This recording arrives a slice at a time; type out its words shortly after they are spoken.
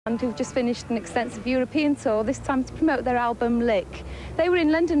And who've just finished an extensive European tour, this time to promote their album Lick. They were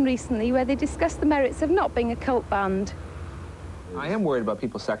in London recently where they discussed the merits of not being a cult band. I am worried about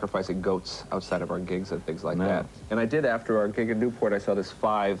people sacrificing goats outside of our gigs and things like that. And I did, after our gig in Newport, I saw this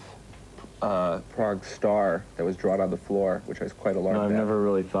 5-pronged star that was drawn on the floor, which I was quite alarmed No, I've at. never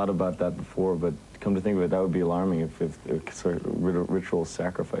really thought about that before, but come to think of it, that would be alarming if sort of ritual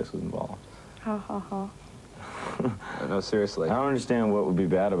sacrifice was involved. Ha ha ha. No, seriously. I don't understand what would be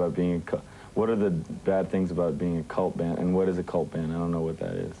bad about being a cult. What are the bad things about being a cult band, and what is a cult band? I don't know what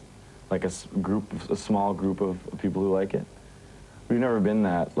that is. Like a small group of people who like it? We've never been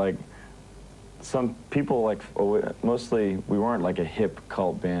that. Like, some people, like, mostly, we weren't like a hip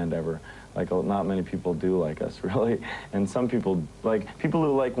cult band ever. Like, not many people do like us, really. And some people, like, people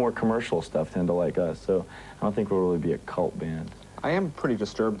who like more commercial stuff tend to like us, so I don't think we'll really be a cult band. I am pretty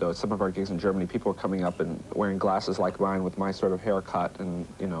disturbed, though. At some of our gigs in Germany, people are coming up and wearing glasses like mine with my sort of haircut and,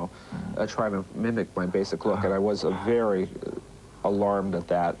 you know, trying to mimic my basic look. And I was very alarmed at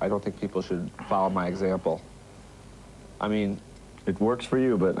that. I don't think people should follow my example. I mean... It works for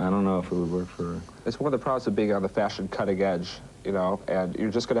you, but I don't know if it would work for... It's one of the problems of being on the fashion cutting edge, you know, and you're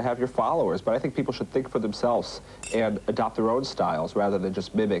just going to have your followers. But I think people should think for themselves and adopt their own styles rather than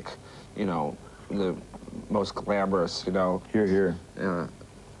just mimic, you know, the most glamorous, you know... Here.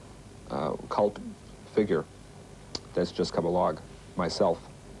 Cult figure that's just come along. Myself.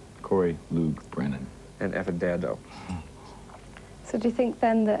 Corey Luke Brennan. And Evan Dando. So do you think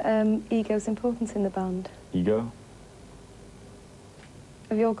then that ego's important in the band? Ego?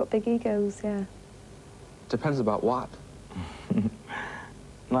 Have you all got big egos, yeah? Depends about what.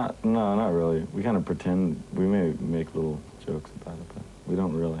 No, not really. We kind of pretend, we may make little jokes about it, but we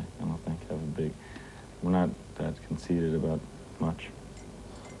don't really, I don't think, have a big, we're not that conceited about much.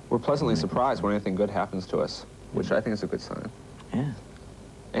 We're pleasantly surprised when anything good happens to us, which I think is a good sign. Yeah.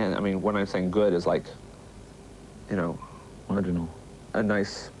 And, I mean, when I'm saying good is like, you know... Marginal. A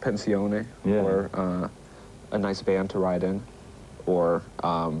nice pensione, yeah. Or a nice van to ride in, or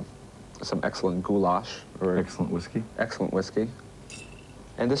some excellent goulash, or... Excellent whiskey. Excellent whiskey.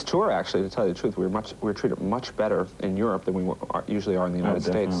 And this tour, actually, to tell you the truth, we were treated much better in Europe than we usually are in the United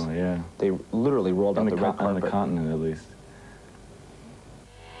States. Yeah. They literally rolled out the red carpet. On the continent, at least.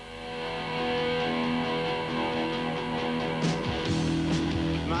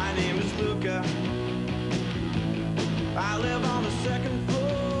 My name is Luca. I live on the second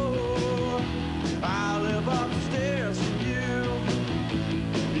floor. I live upstairs from you.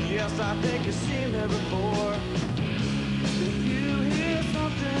 Yes, I think you've seen me before. If you hear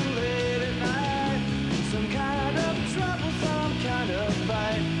something late at night, some kind of trouble, some kind of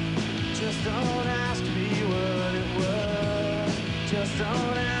fight, just don't ask me what it was. Just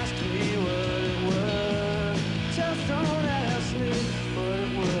don't ask me what it was. Just don't ask me what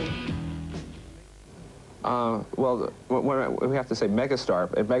it was. Well, we have to say megastar.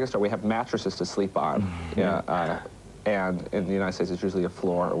 At megastar, we have mattresses to sleep on. Yeah. And in the United States, it's usually a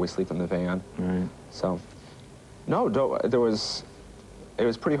floor, or we sleep in the van. Right. So, no, it was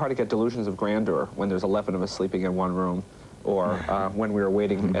pretty hard to get delusions of grandeur when there's 11 of us sleeping in one room, or when we were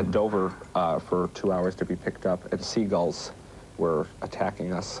waiting at Dover for 2 hours to be picked up, and seagulls were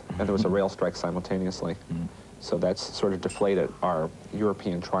attacking us, and there was a rail strike simultaneously. So that's sort of deflated our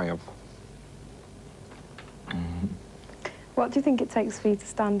European triumph. What do you think it takes for you to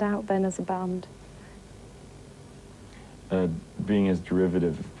stand out then as a band? Being as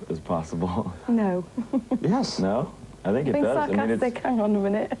derivative as possible. No. Yes. No? I think it Being does. sarcastic, hang on a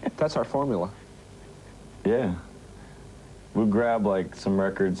minute. That's our formula. Yeah. We'll grab, like, some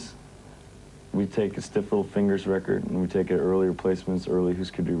records. We take a Stiff Little Fingers record, and we take an early Replacements, early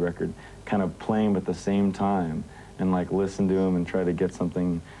Husker Du record, kind of play them at the same time, and, like, listen to them and try to get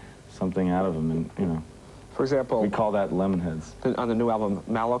something out of them, and, you know. For example... We call that Lemonheads. On the new album,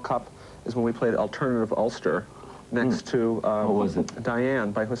 Mallow Cup, is when we played Alternative Ulster next to... What was it?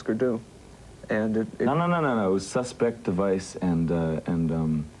 Diane by Husker Du. And No. It was Suspect Device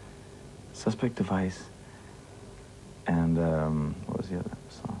and Suspect Device and, what was the other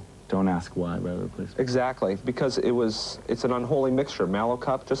song? Don't Ask Why by the Replacements. Exactly, because it's an unholy mixture. Mallow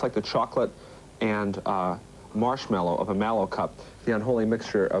Cup, just like the chocolate and marshmallow of a Mallow Cup, the unholy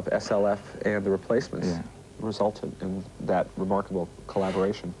mixture of SLF and the Replacements resulted in that remarkable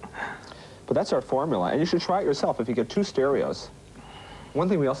collaboration. But that's our formula, and you should try it yourself if you get 2 stereos. One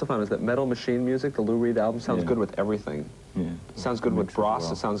thing we also found is that Metal Machine music, the Lou Reed album, sounds good with everything. Yeah. It sounds good with Bros,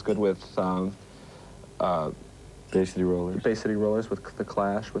 it sounds good with Bay City Rollers. Bay City Rollers, with The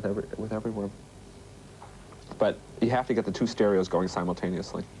Clash, with everyone. But you have to get the 2 stereos going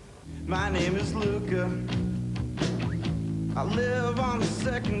simultaneously. My name is Luca. I live on the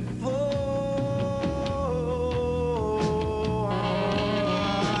second floor.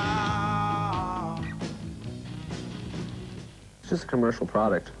 It's just a commercial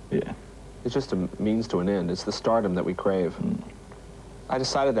product. Yeah. It's just a means to an end. It's the stardom that we crave. I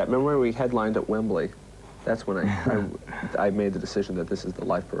decided that. Remember when we headlined at Wembley? That's when I made the decision that this is the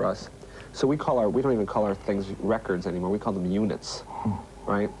life for us. So we don't even call our things records anymore. We call them units,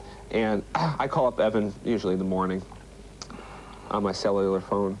 right? And I call up Evan usually in the morning on my cellular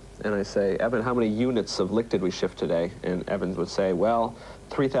phone, and I say, Evan, how many units of Lick did we shift today? And Evan would say, well,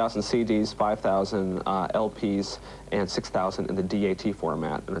 3,000 CDs, 5,000 LPs, and 6,000 in the DAT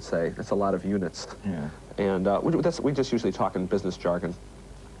format. And I'd say, that's a lot of units. Yeah. And we just usually talk in business jargon.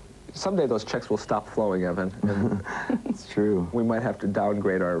 Someday those checks will stop flowing, Evan. And It's true. we might have to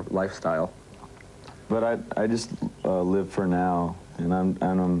downgrade our lifestyle. But I just live for now, and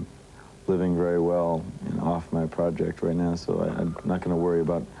I'm living very well, you know, off my project right now, so I'm not going to worry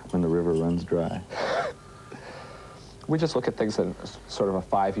about when the river runs dry. We just look at things in sort of a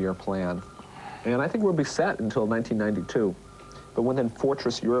 5-year plan. And I think we'll be set until 1992. But when then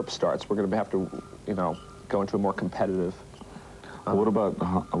Fortress Europe starts, we're going to have to, you know, go into a more competitive... What about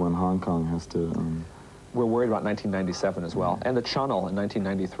when Hong Kong has to... We're worried about 1997 as well. And the Channel in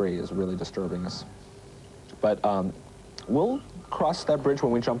 1993 is really disturbing us. But we'll cross that bridge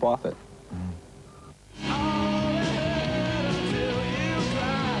when we jump off it.